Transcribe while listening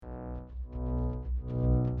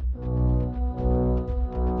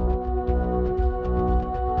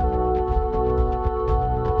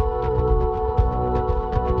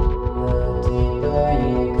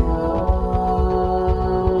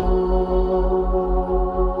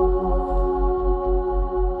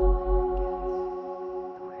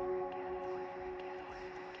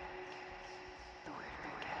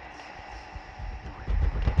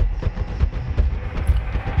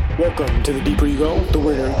Welcome to The Deeper You Go, The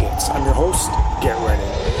Weirder It Gets. I'm your host, Garrett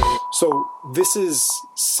Rennan. So this is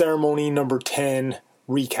ceremony number 10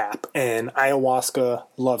 recap, an ayahuasca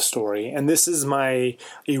love story. And this is a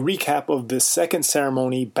recap of the second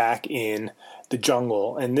ceremony back in the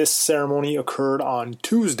jungle. And this ceremony occurred on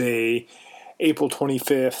Tuesday, April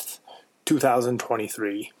 25th,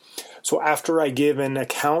 2023. So after I give an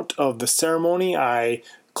account of the ceremony, I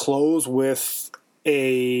close with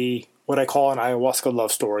what I call an ayahuasca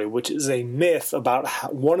love story, which is a myth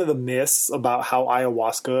about one of the myths about how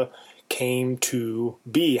ayahuasca came to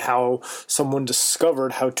be, how someone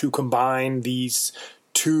discovered how to combine these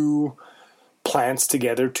two plants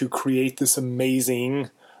together to create this amazing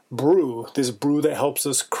brew that helps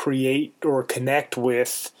us create or connect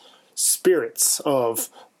with spirits of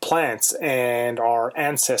plants and our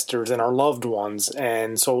ancestors and our loved ones.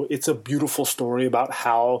 And so it's a beautiful story about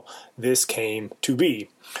how this came to be.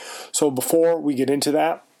 So before we get into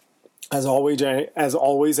that, as always,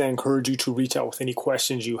 I encourage you to reach out with any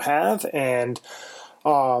questions you have. And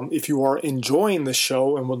if you are enjoying the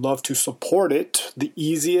show and would love to support it, the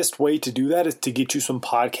easiest way to do that is to get you some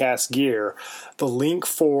podcast gear. The link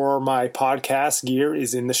for my podcast gear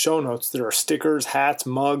is in the show notes. There are stickers, hats,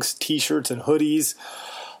 mugs, t-shirts, and hoodies.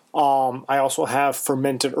 I also have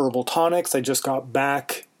fermented herbal tonics. I just got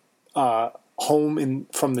back home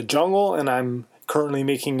from the jungle, and I'm currently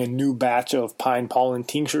making a new batch of pine pollen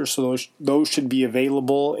tinctures, so those should be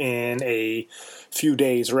available in a few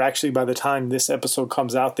days, or actually by the time this episode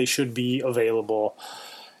comes out, they should be available.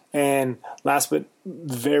 And last but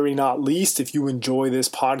very not least, if you enjoy this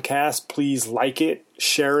podcast, please like it,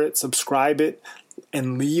 share it, subscribe it,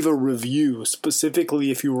 and leave a review,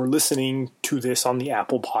 specifically if you were listening to this on the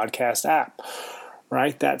Apple Podcast app,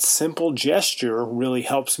 right? That simple gesture really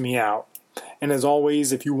helps me out. And as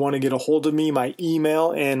always, if you want to get a hold of me, my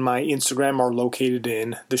email and my Instagram are located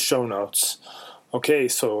in the show notes. Okay,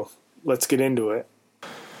 so let's get into it.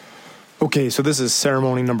 Okay, so this is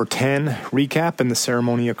ceremony number 10 recap, and the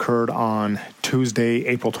ceremony occurred on Tuesday,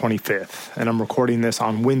 April 25th, and I'm recording this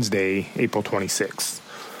on Wednesday, April 26th.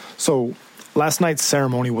 So last night's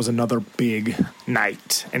ceremony was another big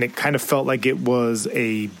night, and it kind of felt like it was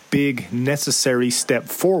a big necessary step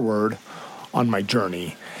forward on my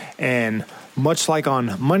journey. And much like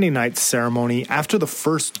on Monday night's ceremony, after the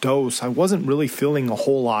first dose, I wasn't really feeling a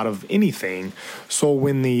whole lot of anything. So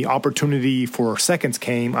when the opportunity for seconds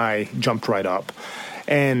came, I jumped right up.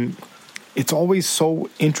 And it's always so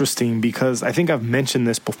interesting because I think I've mentioned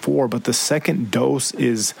this before, but the second dose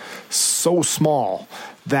is so small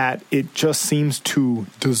that it just seems to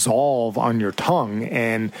dissolve on your tongue,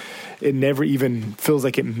 and it never even feels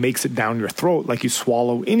like it makes it down your throat like you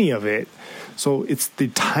swallow any of it. So it's the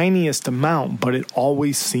tiniest amount, but it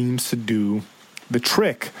always seems to do the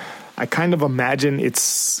trick. I kind of imagine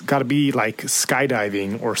it's got to be like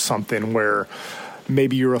skydiving or something, where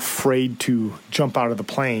maybe you're afraid to jump out of the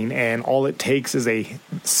plane, and all it takes is a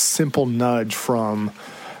simple nudge from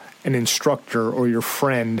an instructor or your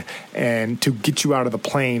friend and to get you out of the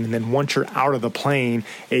plane. And then once you're out of the plane,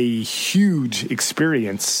 a huge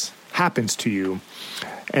experience happens to you.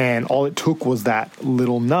 And all it took was that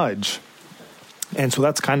little nudge. And so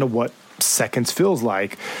that's kind of what seconds feels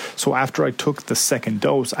like. So after I took the second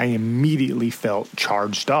dose, I immediately felt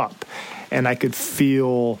charged up, and I could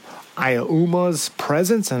feel Ayauma's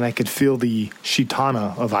presence, and I could feel the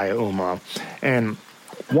Shitana of Ayauma. And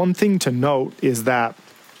one thing to note is that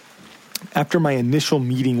after my initial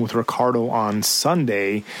meeting with Ricardo on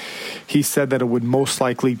Sunday, he said that it would most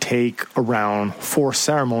likely take around 4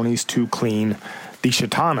 ceremonies to clean the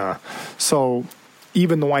Shitana. So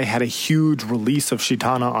even though I had a huge release of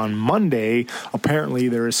Shitana on Monday, apparently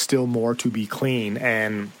there is still more to be clean.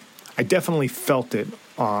 And I definitely felt it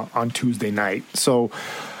on Tuesday night. So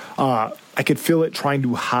I could feel it trying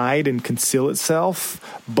to hide and conceal itself,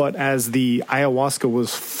 but as the ayahuasca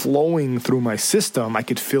was flowing through my system, I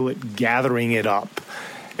could feel it gathering it up.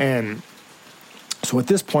 And so at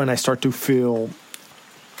this point, I start feeling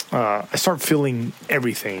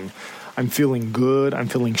everything. I'm feeling good. I'm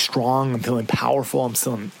feeling strong. I'm feeling powerful.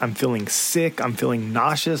 I'm feeling sick. I'm feeling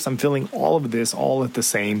nauseous. I'm feeling all of this all at the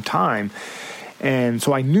same time. And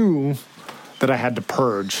so I knew that I had to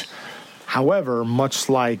purge. However, much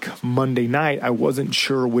like Monday night, I wasn't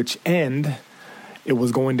sure which end it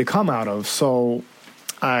was going to come out of. So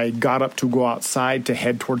I got up to go outside to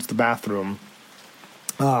head towards the bathroom.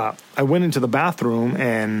 I went into the bathroom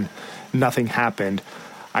and nothing happened.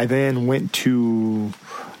 I then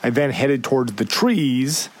headed towards the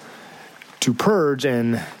trees to purge,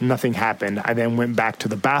 and nothing happened. I then went back to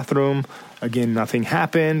the bathroom. Again, nothing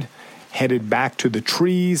happened. Headed back to the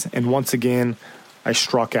trees, and once again, I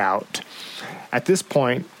struck out. At this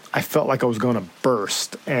point, I felt like I was going to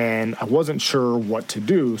burst, and I wasn't sure what to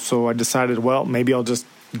do. So I decided, well, maybe I'll just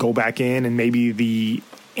go back in, and maybe the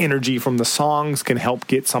energy from the songs can help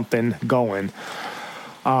get something going.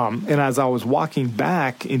 And as I was walking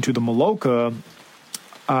back into the Maloka,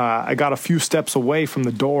 I got a few steps away from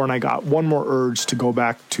the door, and I got one more urge to go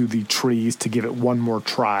back to the trees to give it one more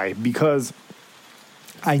try, because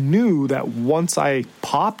I knew that once I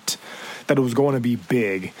popped, that it was going to be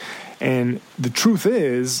big. And the truth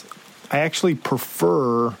is, I actually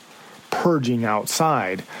prefer purging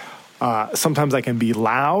outside. Sometimes I can be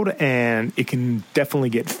loud, and it can definitely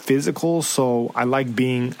get physical, so I like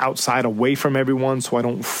being outside away from everyone so I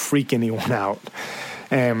don't freak anyone out.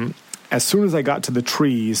 And as soon as I got to the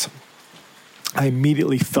trees, I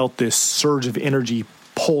immediately felt this surge of energy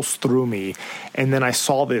pulse through me, and then I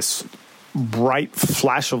saw this bright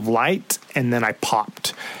flash of light, and then I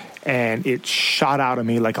popped, and it shot out of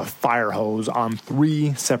me like a fire hose on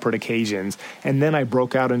 3 separate occasions, and then I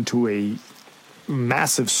broke out into a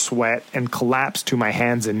massive sweat and collapsed to my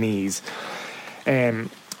hands and knees. And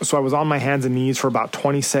so I was on my hands and knees for about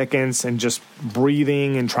 20 seconds and just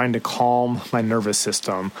breathing and trying to calm my nervous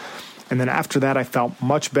system. And then after that, I felt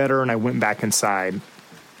much better, and I went back inside.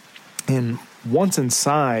 And once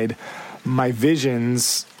inside, my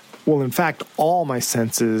visions, well, in fact, all my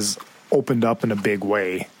senses opened up in a big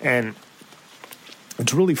way. And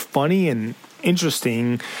it's really funny and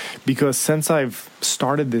interesting because since I've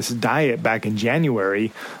started this diet back in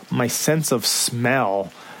January, my sense of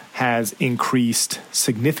smell has increased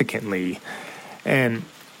significantly. And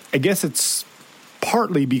I guess it's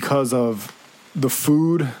partly because of the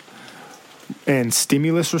food and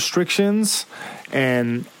stimulus restrictions,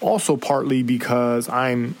 and also partly because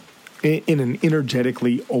I'm in an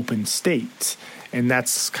energetically open state. And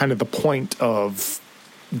that's kind of the point of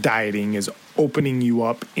dieting, is opening you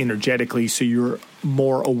up energetically so you're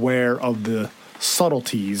more aware of the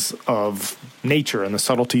subtleties of nature and the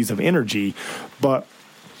subtleties of energy. But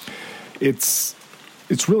it's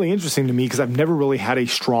really interesting to me because I've never really had a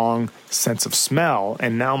strong sense of smell.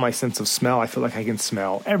 And now my sense of smell, I feel like I can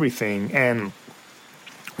smell everything. And,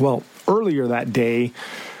 well, earlier that day,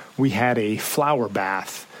 we had a flower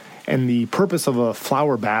bath. And the purpose of a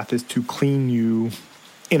flower bath is to clean you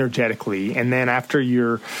energetically. And then after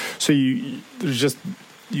you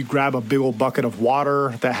grab a big old bucket of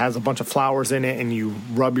water that has a bunch of flowers in it, and you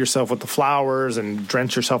rub yourself with the flowers and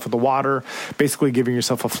drench yourself with the water, basically giving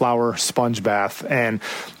yourself a flower sponge bath. And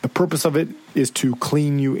the purpose of it is to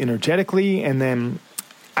clean you energetically. And then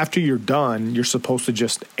after you're done, you're supposed to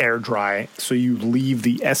just air dry, so you leave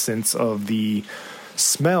the essence of the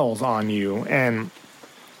smells on you. And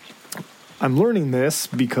I'm learning this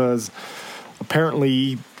because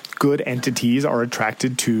apparently good entities are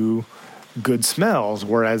attracted to good smells,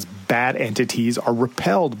 whereas bad entities are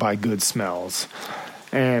repelled by good smells.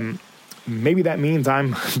 And maybe that means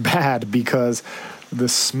I'm bad, because the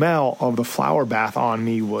smell of the flower bath on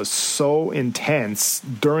me was so intense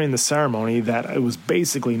during the ceremony that it was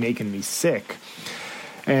basically making me sick.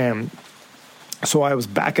 And so I was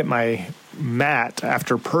back at my mat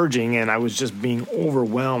after purging, and I was just being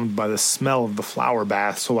overwhelmed by the smell of the flower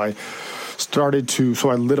bath. So I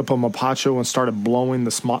lit up a mapacho and started blowing the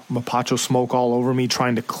mapacho smoke all over me,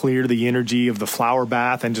 trying to clear the energy of the flower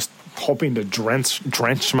bath, and just hoping to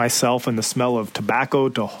drench myself in the smell of tobacco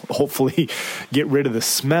to hopefully get rid of the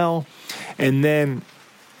smell. And then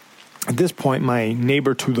at this point, my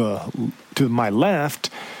neighbor to my left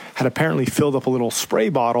had apparently filled up a little spray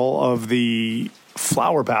bottle of the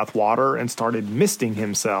flower bath water and started misting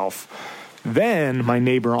himself. Then my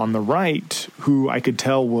neighbor on the right, who I could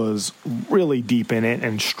tell was really deep in it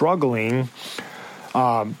and struggling,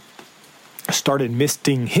 started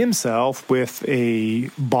misting himself with a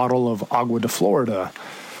bottle of Agua de Florida.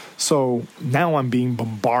 So now I'm being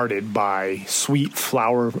bombarded by sweet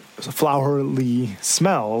flowery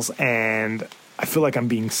smells, and I feel like I'm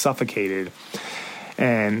being suffocated.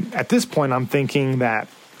 And at this point, I'm thinking that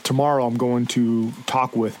tomorrow I'm going to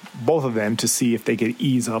talk with both of them to see if they could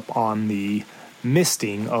ease up on the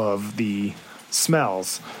misting of the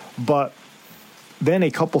smells. But then a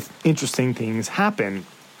couple interesting things happened.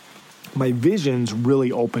 My visions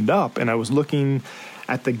really opened up, and I was looking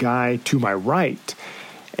at the guy to my right,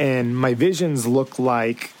 and my visions looked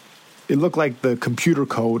like the computer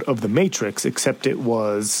code of the Matrix, except it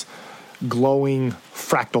was glowing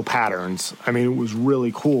fractal patterns. I mean, it was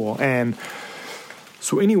really cool. And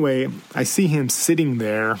so anyway, I see him sitting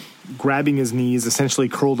there, grabbing his knees, essentially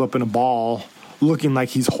curled up in a ball, looking like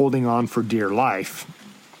he's holding on for dear life.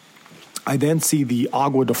 I then see the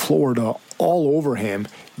agua de Florida all over him,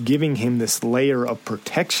 giving him this layer of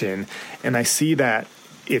protection. And I see that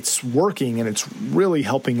it's working and it's really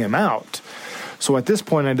helping him out. So at this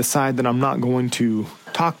point, I decide that I'm not going to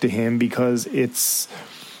talk to him because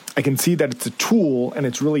I can see that it's a tool and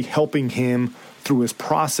it's really helping him through his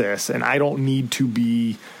process. And I don't need to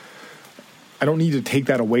take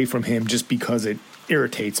that away from him just because it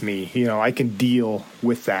irritates me. I can deal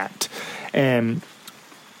with that. And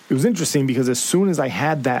it was interesting because as soon as I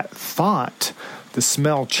had that thought, the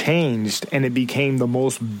smell changed and it became the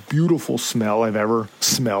most beautiful smell I've ever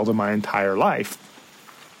smelled in my entire life.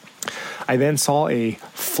 I then saw a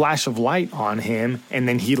flash of light on him, and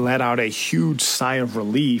then he let out a huge sigh of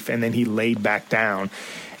relief, and then he laid back down.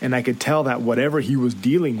 And I could tell that whatever he was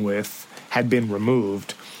dealing with had been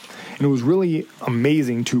removed. And it was really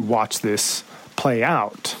amazing to watch this play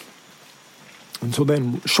out. And so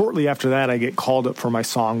then shortly after that, I get called up for my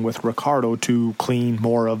song with Ricardo to clean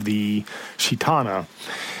more of the Shitana.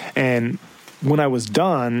 And when I was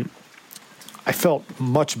done, I felt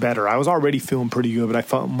much better. I was already feeling pretty good, but I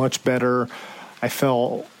felt much better. I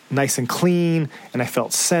felt nice and clean, and I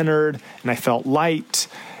felt centered, and I felt light.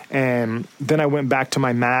 And then I went back to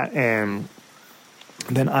my mat, and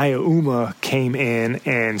then Ayahuasca came in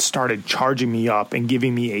and started charging me up and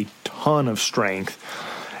giving me a ton of strength.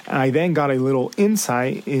 I then got a little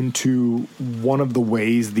insight into one of the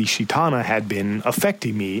ways the Shitana had been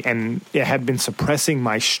affecting me, and it had been suppressing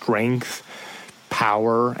my strength,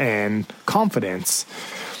 power, and confidence.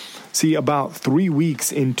 See, about 3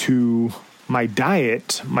 weeks into my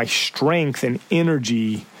diet, my strength and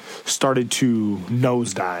energy started to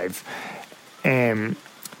nosedive. And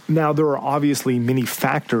now there are obviously many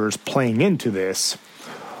factors playing into this.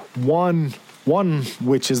 One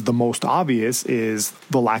which is the most obvious is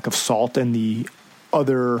the lack of salt and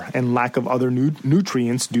lack of other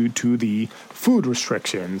nutrients due to the food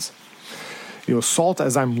restrictions. Salt,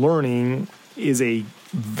 as I'm learning, is a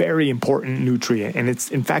very important nutrient, and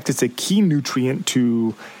it's a key nutrient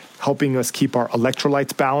to helping us keep our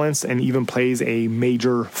electrolytes balanced, and even plays a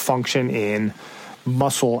major function in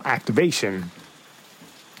muscle activation.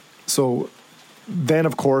 So then,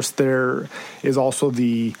 of course, there is also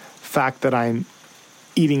the fact that I'm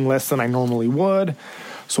eating less than I normally would.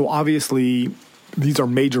 So obviously, these are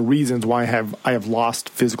major reasons why I have lost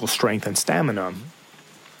physical strength and stamina.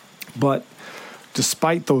 But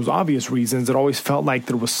despite those obvious reasons, it always felt like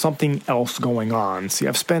there was something else going on. See,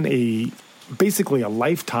 I've spent basically a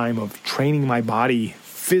lifetime of training my body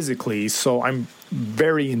physically, so I'm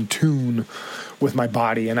very in tune with my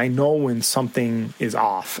body, and I know when something is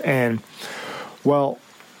off. And,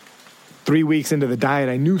 3 weeks into the diet,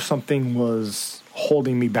 I knew something was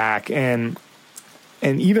holding me back, and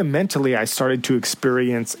even mentally, I started to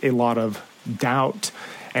experience a lot of doubt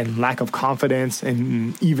and lack of confidence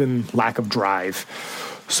and even lack of drive.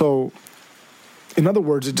 So, in other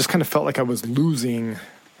words, it just kind of felt like I was losing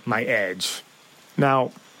my edge.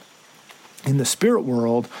 Now, in the spirit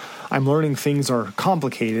world, I'm learning things are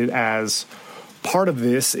complicated, as part of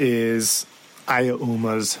this is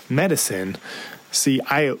Ayahuasca's medicine. See,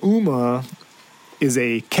 Ayahuasca is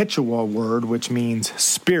a Quechua word which means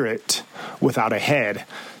spirit without a head.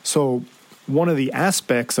 So one of the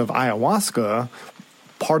aspects of ayahuasca,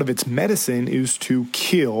 part of its medicine, is to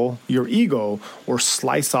kill your ego or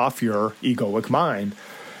slice off your egoic mind.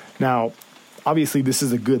 Now, obviously this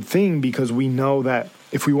is a good thing because we know that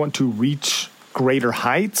if we want to reach greater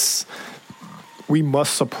heights, we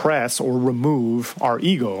must suppress or remove our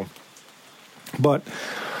ego. But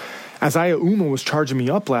as Ayahuasca was charging me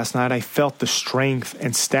up last night, I felt the strength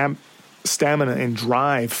and stamina and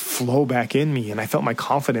drive flow back in me, and I felt my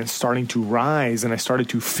confidence starting to rise, and I started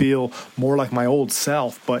to feel more like my old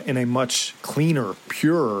self, but in a much cleaner,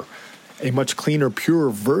 purer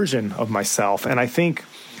version of myself. And I think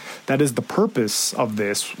that is the purpose of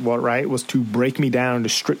this, right? Was to break me down, to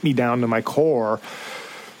strip me down to my core,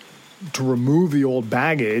 to remove the old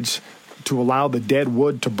baggage, to allow the dead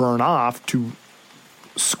wood to burn off, to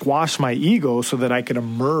squash my ego so that I could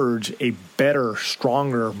emerge a better,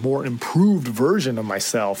 stronger, more improved version of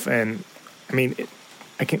myself. And I mean,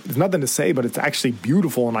 there's nothing to say, but it's actually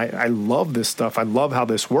beautiful. And I love this stuff. I love how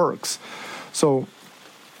this works. So,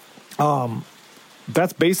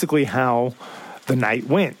 that's basically how the night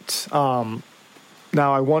went. Now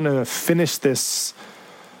I want to finish this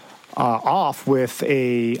off with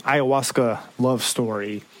a ayahuasca love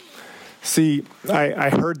story. See,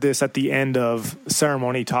 I heard this at the end of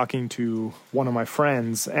ceremony talking to one of my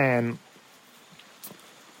friends, and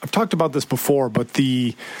I've talked about this before, but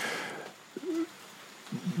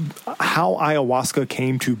how ayahuasca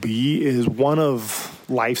came to be is one of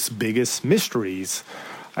life's biggest mysteries.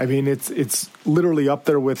 I mean, it's literally up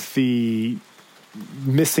there with the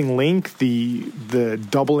missing link, the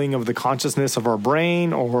doubling of the consciousness of our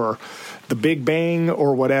brain, or the Big Bang,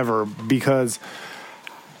 or whatever. Because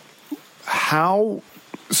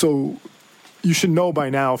so you should know by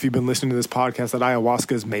now, if you've been listening to this podcast, that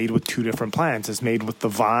ayahuasca is made with two different plants. It's made with the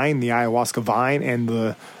vine, the ayahuasca vine, and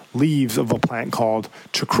the leaves of a plant called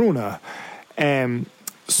chacruna. And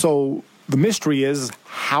so the mystery is,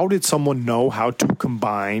 how did someone know how to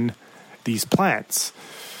combine these plants?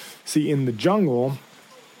 See, in the jungle,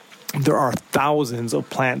 there are thousands of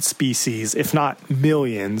plant species, if not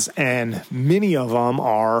millions, and many of them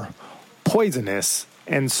are poisonous.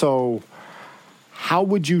 And so how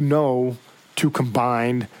would you know to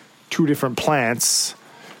combine two different plants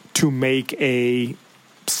to make a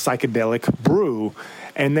psychedelic brew?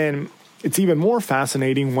 And then it's even more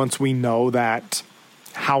fascinating once we know that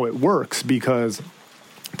how it works, because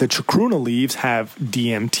the chacruna leaves have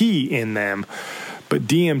DMT in them, but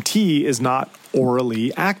DMT is not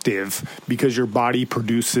orally active because your body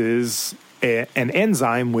produces an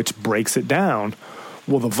enzyme which breaks it down.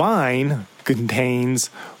 Well, the vine contains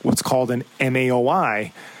what's called an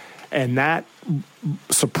MAOI, and that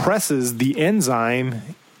suppresses the enzyme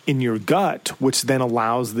in your gut, which then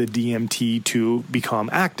allows the DMT to become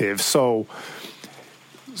active. So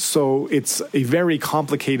it's a very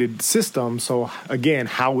complicated system. So again,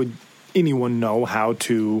 how would anyone know how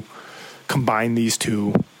to combine these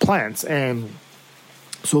two plants? And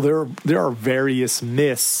so there are various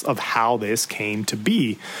myths of how this came to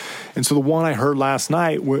be. And so the one I heard last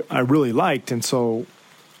night, I really liked. And so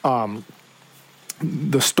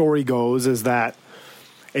the story goes is that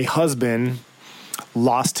a husband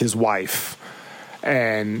lost his wife,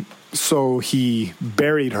 and so he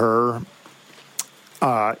buried her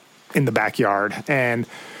in the backyard. And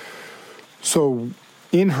so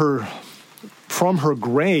from her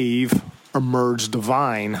grave emerged a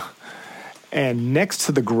vine, and next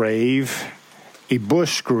to the grave a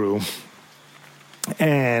bush grew.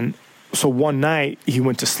 And so one night he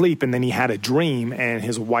went to sleep, and then he had a dream, and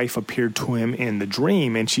his wife appeared to him in the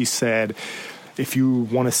dream, and she said, if you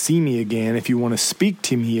want to see me again, if you want to speak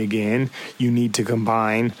to me again, you need to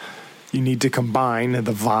combine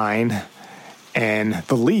the vine and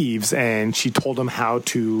the leaves. And she told him how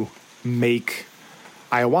to make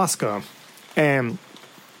ayahuasca. And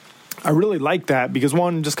I really like that because,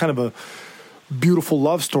 one, just kind of a beautiful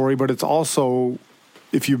love story, but it's also,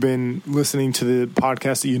 if you've been listening to the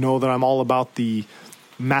podcast, you know that I'm all about the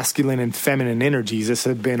masculine and feminine energies. This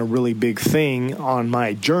had been a really big thing on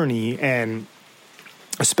my journey, and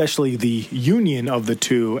especially the union of the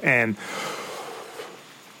two. And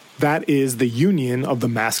that is the union of the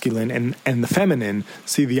masculine and the feminine.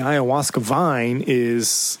 See, the ayahuasca vine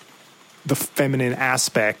is the feminine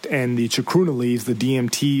aspect, and the chacruna leaves, the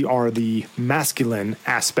DMT, are the masculine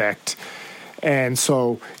aspect. And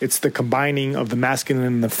so it's the combining of the masculine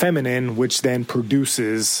and the feminine, which then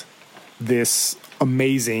produces this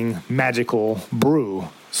amazing magical brew.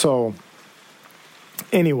 So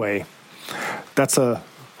anyway, that's a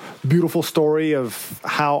beautiful story of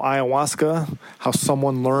how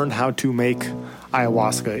someone learned how to make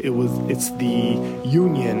ayahuasca. It's the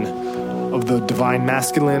union of the divine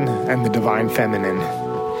masculine and the divine feminine.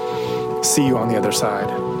 See you on the other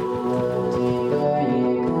side.